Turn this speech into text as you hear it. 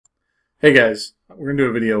Hey guys, we're going to do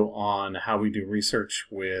a video on how we do research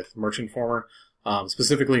with Merch Informer,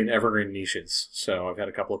 specifically in evergreen niches. So I've had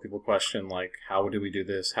a couple of people question like, how do we do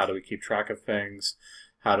this? How do we keep track of things?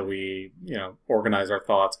 How do we, organize our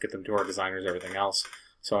thoughts, get them to our designers, everything else?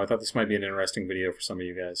 So I thought this might be an interesting video for some of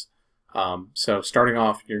you guys. So starting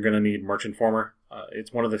off, you're going to need Merch Informer.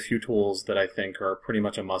 It's one of the few tools that I think are pretty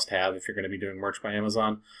much a must-have if you're going to be doing merch by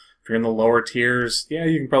Amazon. If you're in the lower tiers, yeah,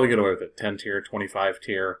 you can probably get away with it. 10 tier, 25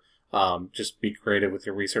 tier. Just be creative with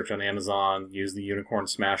your research on Amazon. Use the Unicorn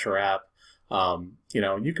Smasher app.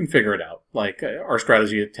 You can figure it out. Like our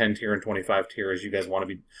strategy at 10 tier and 25 tier is you guys want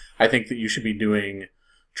to be, I think that you should be doing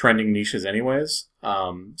trending niches anyways.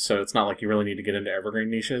 So it's not like you really need to get into evergreen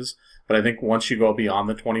niches. But I think once you go beyond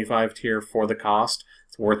the 25 tier for the cost,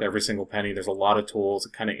 it's worth every single penny. There's a lot of tools.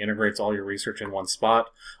 It kind of integrates all your research in one spot.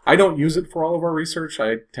 I don't use it for all of our research.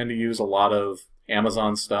 I tend to use a lot of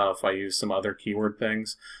Amazon stuff. I use some other keyword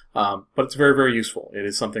things. But it's very, very useful. It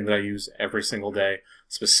is something that I use every single day,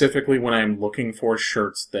 specifically when I'm looking for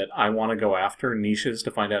shirts that I want to go after, niches,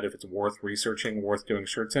 to find out if it's worth researching, worth doing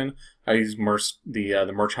shirts in. I use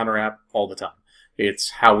the Merch Hunter app all the time. It's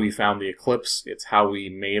how we found the Eclipse. It's how we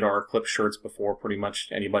made our Eclipse shirts before pretty much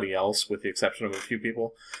anybody else, with the exception of a few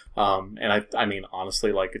people. And I mean,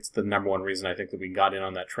 honestly, like, it's the number one reason I think that we got in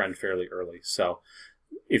on that trend fairly early. So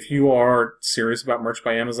if you are serious about merch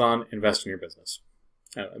by Amazon, invest in your business.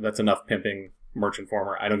 That's enough pimping Merch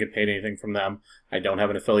Informer. I don't get paid anything from them. I don't have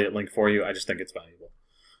an affiliate link for you. I just think it's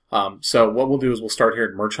valuable. So what we'll do is we'll start here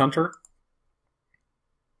at Merch Hunter.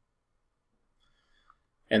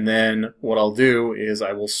 And then what I'll do is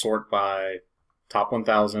I will sort by top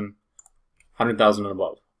 1,000, 100,000 and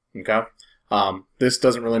above. Okay? This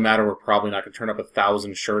doesn't really matter. We're probably not going to turn up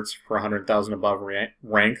 1,000 shirts for 100,000 above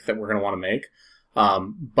rank that we're going to want to make.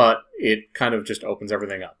 But it kind of just opens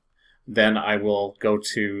everything up. Then I will go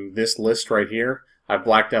to this list right here. I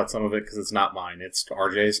blacked out some of it because it's not mine. It's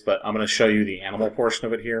RJ's, but I'm going to show you the animal portion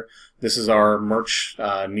of it here. This is our merch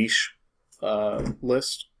niche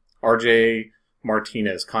list. RJ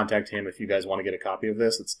Martinez, contact him if you guys want to get a copy of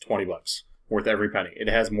this. It's 20 bucks, worth every penny. It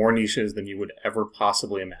has more niches than you would ever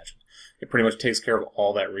possibly imagine. It pretty much takes care of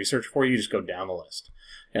all that research for you. You just go down the list.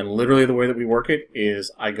 And literally the way that we work it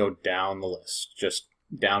is I go down the list. Just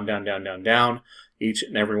down, down, down, down, down, each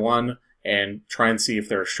and every one, and try and see if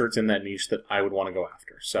there are shirts in that niche that I would want to go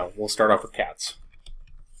after. So we'll start off with cats.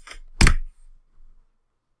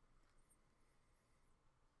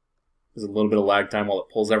 There's a little bit of lag time while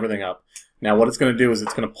it pulls everything up. Now what it's going to do is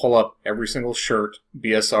it's going to pull up every single shirt,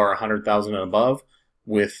 BSR 100,000 and above,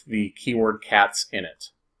 with the keyword cats in it.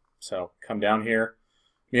 So come down here.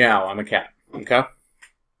 Meow, I'm a cat. Okay?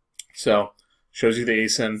 So shows you the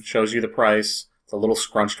ASIN, shows you the price. It's a little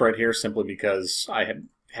scrunched right here simply because I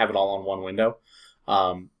have it all on one window.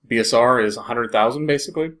 BSR is 100,000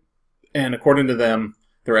 basically. And according to them,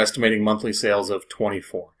 they're estimating monthly sales of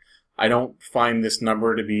 24. I don't find this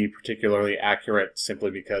number to be particularly accurate simply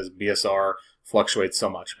because BSR fluctuates so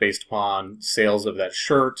much based upon sales of that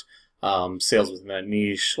shirt, sales within that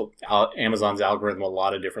niche, Amazon's algorithm, a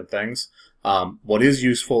lot of different things. What is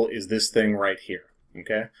useful is this thing right here.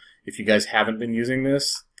 Okay? If you guys haven't been using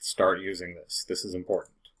this, start using this. This is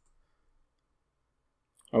important.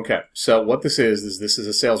 Okay, so what this is this is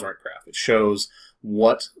a sales rank graph. It shows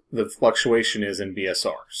what the fluctuation is in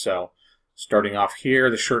BSR. So starting off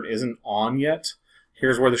here, the shirt isn't on yet.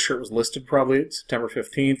 Here's where the shirt was listed probably September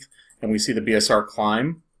 15th, and we see the BSR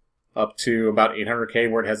climb up to about 800K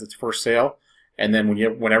where it has its first sale. And then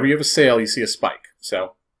whenever you have a sale, you see a spike.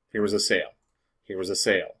 So here was a sale, here was a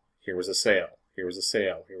sale, here was a sale, here was a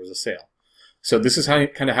sale, here was a sale. So this is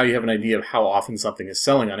kind of how you have an idea of how often something is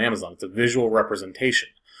selling on Amazon. It's a visual representation.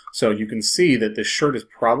 So you can see that this shirt is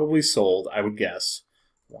probably sold, I would guess,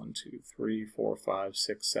 1, 2, 3, 4, 5,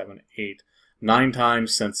 6, 7, 8, 9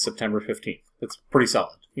 times since September 15th. That's pretty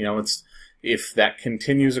solid. If that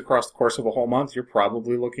continues across the course of a whole month, you're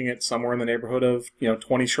probably looking at somewhere in the neighborhood of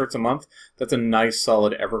 20 shirts a month. That's a nice,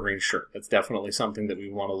 solid evergreen shirt. That's definitely something that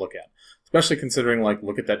we want to look at, especially considering,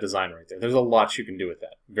 look at that design right there. There's a lot you can do with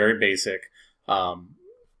that. Very basic,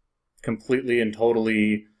 completely and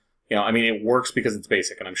totally. It works because it's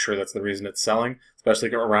basic, and I'm sure that's the reason it's selling, especially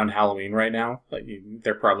around Halloween right now.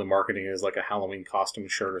 They're probably marketing it as like a Halloween costume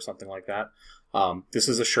shirt or something like that. This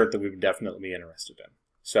is a shirt that we would definitely be interested in.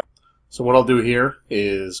 So what I'll do here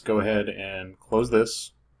is go ahead and close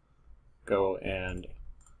this, go and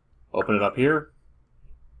open it up here.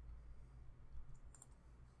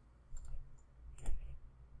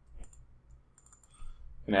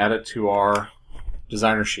 And add it to our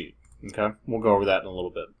designer sheet. Okay, we'll go over that in a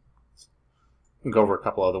little bit. We'll go over a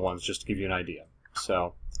couple other ones just to give you an idea.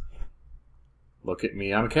 So Look at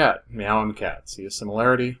me, I'm a cat. Meow, I'm a cat. See a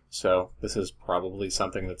similarity? So this is probably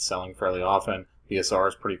something that's selling fairly often. BSR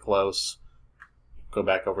is pretty close. Go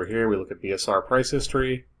back over here. We look at BSR price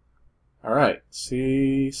history. All right.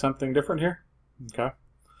 See something different here? Okay.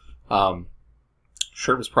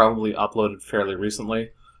 Shirt was probably uploaded fairly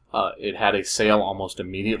recently. It had a sale almost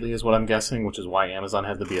immediately is what I'm guessing, which is why Amazon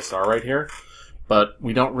had the BSR right here. But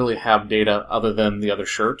we don't really have data other than the other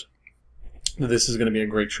shirt. This is going to be a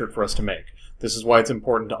great shirt for us to make. This is why it's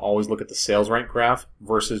important to always look at the sales rank graph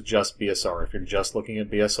versus just BSR. If you're just looking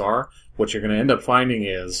at BSR, what you're going to end up finding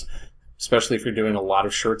is, especially if you're doing a lot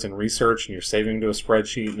of shirts in research and you're saving them to a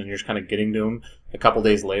spreadsheet and then you're just kind of getting to them a couple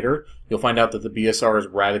days later, you'll find out that the BSR is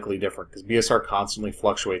radically different because BSR constantly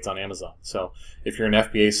fluctuates on Amazon. So if you're an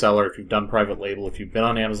FBA seller, if you've done private label, if you've been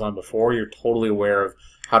on Amazon before, you're totally aware of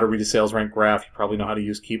how to read a sales rank graph. You probably know how to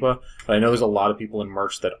use Keepa, but I know there's a lot of people in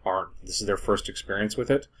merch that aren't. This is their first experience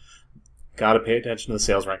with it. Got to pay attention to the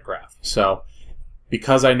sales rank graph. So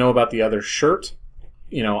because I know about the other shirt,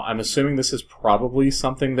 I'm assuming this is probably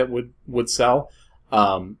something that would sell.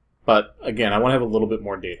 But again, I want to have a little bit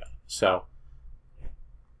more data. So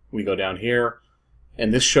we go down here,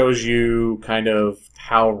 and this shows you kind of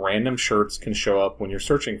how random shirts can show up when you're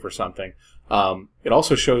searching for something. It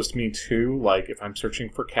also shows me too, like if I'm searching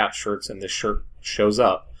for cat shirts and this shirt shows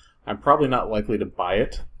up, I'm probably not likely to buy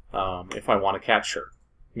it if I want a cat shirt.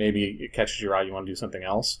 Maybe it catches your eye, you want to do something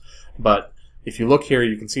else. But if you look here,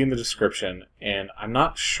 you can see in the description, and I'm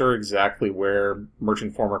not sure exactly where Merch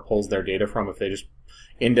Informer pulls their data from, if they just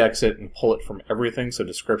index it and pull it from everything, so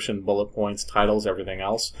description, bullet points, titles, everything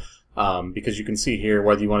else. Because you can see here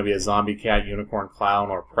whether you want to be a zombie cat, unicorn clown,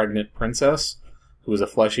 or pregnant princess who is a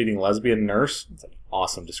flesh-eating lesbian nurse. It's an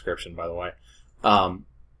awesome description, by the way.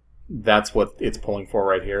 That's what it's pulling for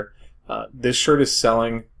right here. This shirt is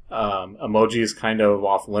selling. Emoji is kind of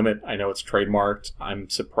off limit. I know it's trademarked. I'm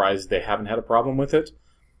surprised they haven't had a problem with it.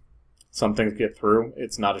 Some things get through.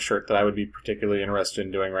 It's not a shirt that I would be particularly interested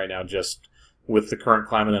in doing right now, just with the current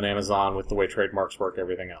climate on Amazon, with the way trademarks work,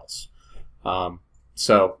 everything else.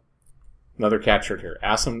 So, another cat shirt here.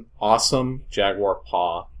 Awesome Jaguar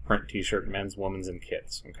paw print t-shirt, men's, women's, and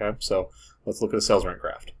kids. Okay, so let's look at the sales rank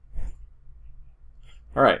graph.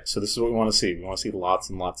 All right, so this is what we want to see. We want to see lots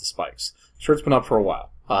and lots of spikes. Shirt's been up for a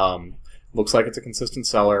while. Looks like it's a consistent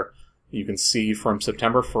seller. You can see from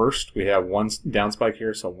September 1st, we have one down spike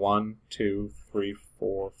here. So 1, 2, 3,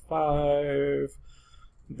 4, 5.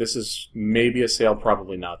 This is maybe a sale,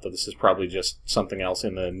 probably not, though this is probably just something else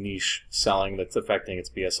in the niche selling that's affecting its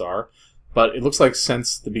BSR. But it looks like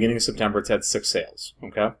since the beginning of September, it's had 6 sales.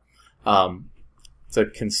 Okay, it's a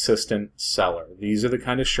consistent seller. These are the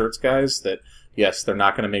kind of shirts, guys, that yes, they're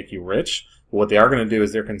not going to make you rich. But what they are going to do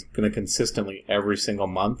is they're going to consistently every single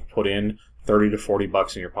month put in $30 to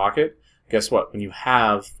 $40 in your pocket. Guess what? When you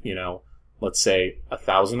have, let's say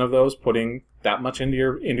 1,000 of those putting that much into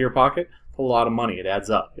your pocket, a lot of money. It adds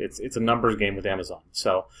up. It's a numbers game with Amazon.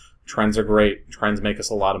 So trends are great. Trends make us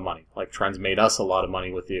a lot of money. Like trends made us a lot of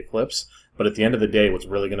money with the Eclipse. But at the end of the day, what's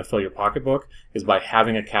really going to fill your pocketbook is by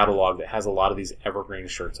having a catalog that has a lot of these evergreen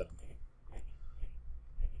shirts in them.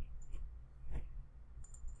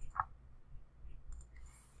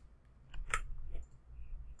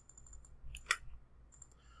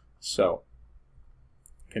 So,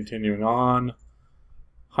 continuing on,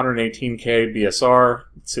 118K BSR.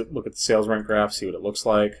 Let's look at the sales rank graph, see what it looks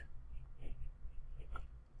like.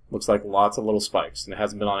 Looks like lots of little spikes, and it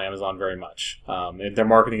hasn't been on Amazon very much. They're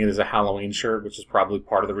marketing it as a Halloween shirt, which is probably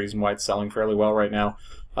part of the reason why it's selling fairly well right now.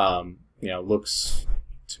 Looks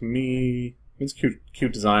to me, it's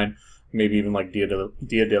cute design. Maybe even like Dia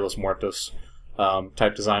de los Muertos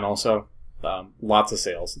type design also. Lots of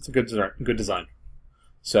sales. It's a good design.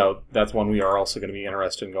 So that's one we are also going to be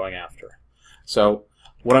interested in going after. So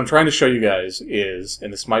what I'm trying to show you guys is,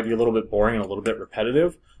 and this might be a little bit boring and a little bit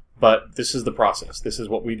repetitive, but this is the process. This is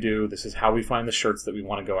what we do. This is how we find the shirts that we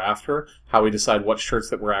want to go after, how we decide what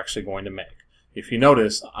shirts that we're actually going to make. If you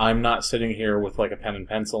notice, I'm not sitting here with like a pen and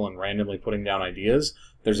pencil and randomly putting down ideas.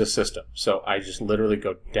 There's a system. So I just literally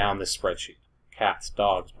go down this spreadsheet. Cats,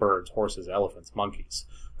 dogs, birds, horses, elephants, monkeys.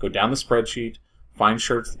 Go down the spreadsheet, find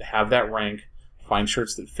shirts that have that rank, find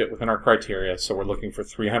shirts that fit within our criteria. So we're looking for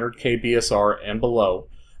 300K BSR and below,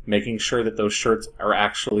 making sure that those shirts are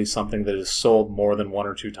actually something that is sold more than 1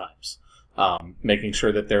 or 2 times. Making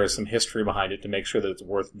sure that there is some history behind it to make sure that it's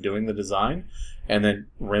worth doing the design, and then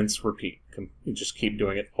rinse, repeat. Just keep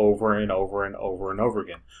doing it over and over and over and over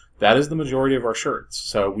again. That is the majority of our shirts.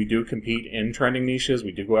 So we do compete in trending niches.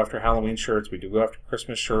 We do go after Halloween shirts. We do go after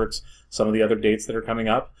Christmas shirts, some of the other dates that are coming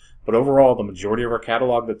up. But overall, the majority of our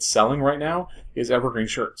catalog that's selling right now is evergreen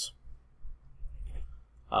shirts.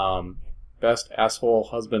 Best asshole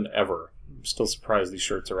husband ever. I'm still surprised these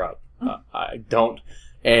shirts are up. I don't.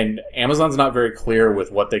 And Amazon's not very clear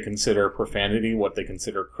with what they consider profanity, what they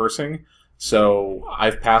consider cursing. So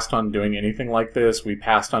I've passed on doing anything like this. We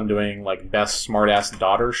passed on doing like best smartass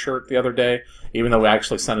daughter shirt the other day, even though we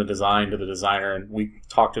actually sent a design to the designer and we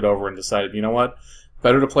talked it over and decided, you know what?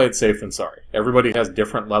 Better to play it safe than sorry. Everybody has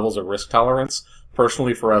different levels of risk tolerance.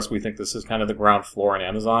 Personally, for us, we think this is kind of the ground floor in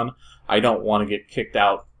Amazon. I don't want to get kicked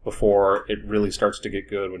out before it really starts to get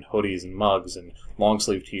good when hoodies and mugs and long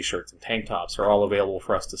sleeve t-shirts and tank tops are all available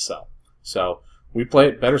for us to sell. So we play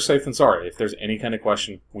it better safe than sorry. If there's any kind of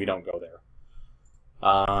question, we don't go there.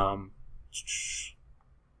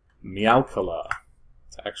 Meowkala.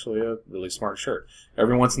 It's actually a really smart shirt.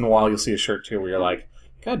 Every once in a while you'll see a shirt too where you're like,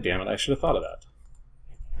 God damn it, I should have thought of that.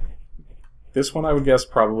 This one I would guess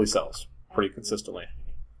probably sells pretty consistently.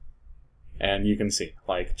 And you can see,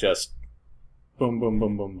 like, just boom, boom,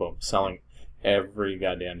 boom, boom, boom, selling every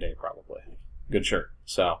goddamn day probably. Good shirt.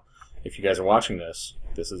 So if you guys are watching this,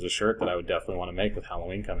 this is a shirt that I would definitely want to make with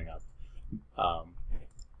Halloween coming up.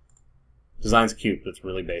 Design's cute, but it's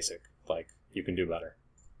really basic. Like, you can do better.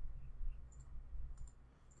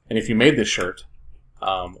 And if you made this shirt,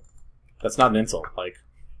 that's not an insult. Like,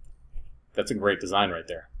 that's a great design right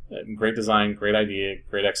there. Great design, great idea,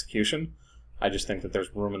 great execution. I just think that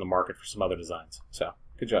there's room in the market for some other designs. So,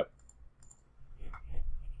 good job.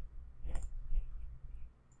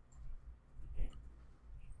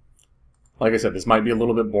 Like I said, this might be a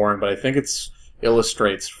little bit boring, but I think it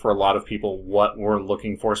illustrates for a lot of people what we're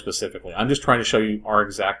looking for specifically. I'm just trying to show you our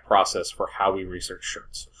exact process for how we research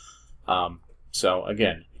shirts. So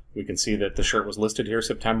again, we can see that the shirt was listed here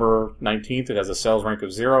September 19th. It has a sales rank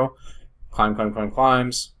of 0.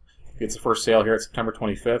 Climbs. Gets the first sale here at September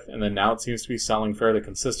 25th, and then now it seems to be selling fairly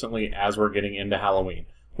consistently as we're getting into Halloween,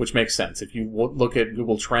 which makes sense. If you look at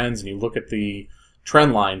Google Trends and you look at the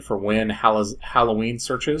trend line for when Halloween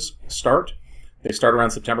searches start, they start around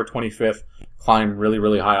September 25th, climb really,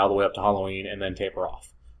 really high all the way up to Halloween, and then taper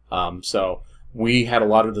off. So we had a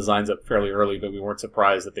lot of designs up fairly early, but we weren't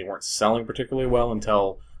surprised that they weren't selling particularly well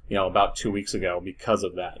until, you know, about 2 weeks ago because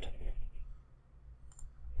of that.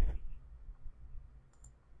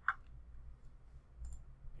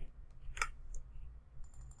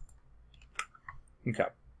 Okay.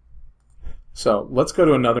 So let's go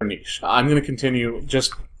to another niche. I'm going to continue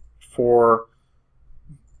just for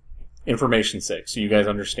information's sake, so you guys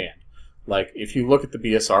understand. Like, if you look at the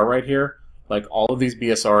BSR right here, like, all of these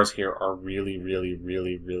BSRs here are really, really,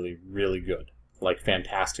 really, really, really good. Like,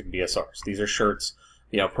 fantastic BSRs. These are shirts,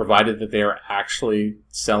 you know, provided that they are actually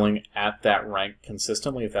selling at that rank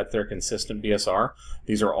consistently, if that's their consistent BSR,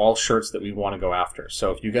 these are all shirts that we want to go after.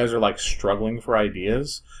 So if you guys are, like, struggling for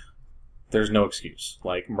ideas, there's no excuse.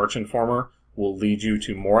 Like, Merch Informer will lead you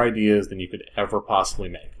to more ideas than you could ever possibly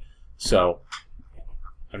make. So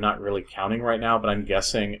I'm not really counting right now, but I'm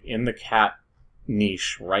guessing in the cat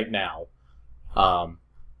niche right now,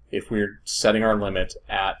 if we're setting our limit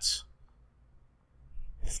at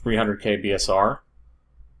 300K BSR,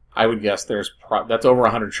 I would guess that's over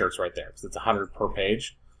 100 shirts right there, because it's 100 per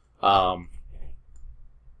page. Let's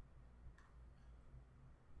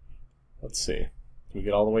see. Did we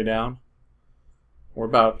get all the way down? We're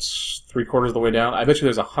about 3/4 of the way down. I bet you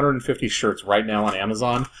there's 150 shirts right now on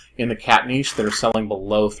Amazon in the cat niche that are selling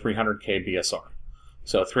below 300K BSR.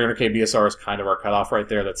 So 300K BSR is kind of our cutoff right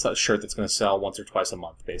there. That's a shirt that's going to sell once or twice a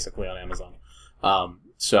month, basically, on Amazon.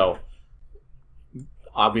 So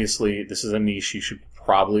obviously, this is a niche you should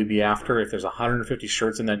probably be after. If there's 150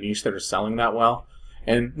 shirts in that niche that are selling that well,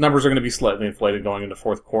 and numbers are going to be slightly inflated going into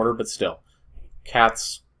fourth quarter, but still,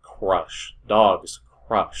 cats crush, dogs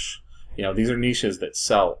crush. You know, these are niches that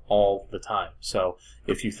sell all the time. So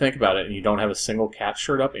if you think about it and you don't have a single cat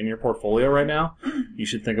shirt up in your portfolio right now, you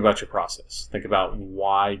should think about your process. Think about,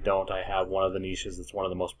 why don't I have one of the niches that's one of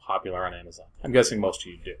the most popular on Amazon? I'm guessing most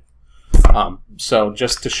of you do. So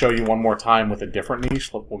just to show you one more time with a different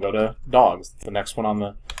niche, we'll go to dogs, the next one on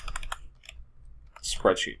the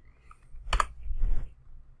spreadsheet.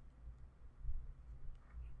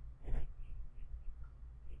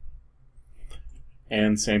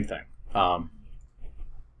 And same thing.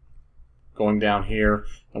 Going down here,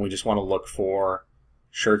 and we just want to look for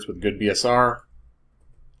shirts with good BSR.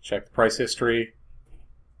 Check the price history.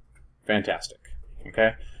 Fantastic.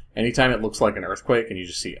 Okay? Anytime it looks like an earthquake and you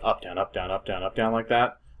just see up, down, up, down, up, down, up, down like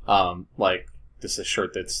that, like, this is a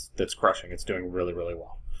shirt that's crushing. It's doing really, really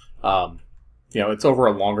well. You know, it's over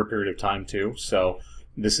a longer period of time too, so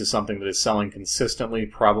this is something that is selling consistently,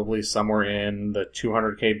 probably somewhere in the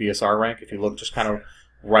 200K BSR rank. If you look just kind of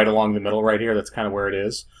right along the middle right here. That's kind of where it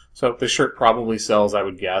is. So this shirt probably sells, I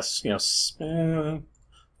would guess,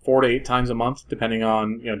 4 to 8 times a month, depending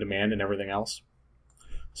on demand and everything else.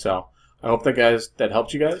 So I hope that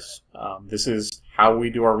helped you guys. This is how we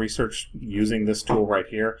do our research using this tool right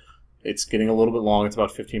here. It's getting a little bit long. It's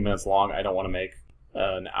about 15 minutes long. I don't want to make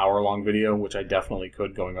an hour-long video, which I definitely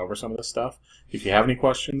could, going over some of this stuff. If you have any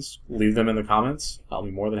questions, leave them in the comments. I'll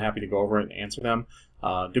be more than happy to go over it and answer them.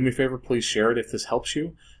 Do me a favor, please share it if this helps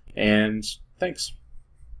you, and thanks.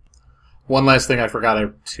 One last thing I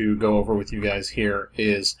forgot to go over with you guys here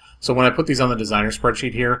is, so when I put these on the designer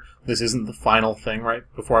spreadsheet here, this isn't the final thing, right,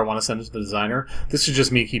 before I want to send it to the designer. This is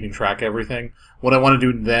just me keeping track of everything. What I want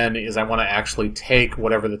to do then is I want to actually take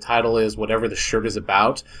whatever the title is, whatever the shirt is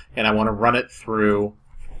about, and I want to run it through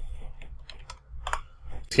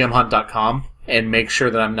tmhunt.com and make sure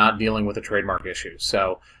that I'm not dealing with a trademark issue.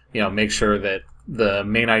 So, make sure that the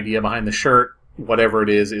main idea behind the shirt, whatever it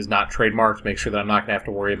is not trademarked. Make sure that I'm not going to have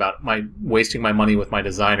to worry about wasting my money with my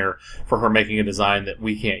designer for her making a design that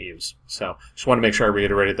we can't use. So just want to make sure I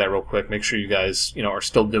reiterated that real quick. Make sure you guys, are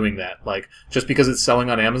still doing that. Like, just because it's selling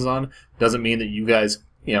on Amazon doesn't mean that you guys,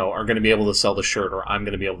 are going to be able to sell the shirt, or I'm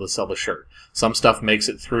going to be able to sell the shirt. Some stuff makes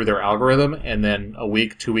it through their algorithm, and then a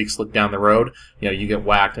week, 2 weeks down the road, you get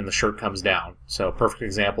whacked and the shirt comes down. So a perfect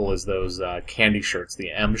example is those candy shirts,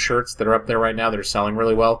 the M shirts that are up there right now that are selling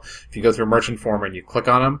really well. If you go through Merchant Form and you click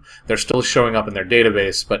on them, they're still showing up in their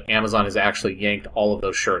database, but Amazon has actually yanked all of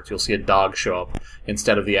those shirts. You'll see a dog show up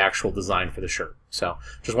instead of the actual design for the shirt. So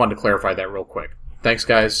just wanted to clarify that real quick. Thanks,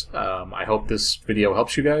 guys. I hope this video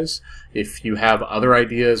helps you guys. If you have other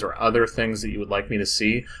ideas or other things that you would like me to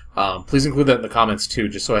see, please include that in the comments too,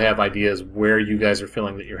 just so I have ideas where you guys are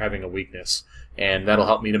feeling that you're having a weakness. And that'll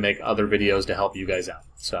help me to make other videos to help you guys out.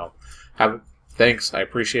 So, thanks. I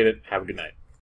appreciate it. Have a good night.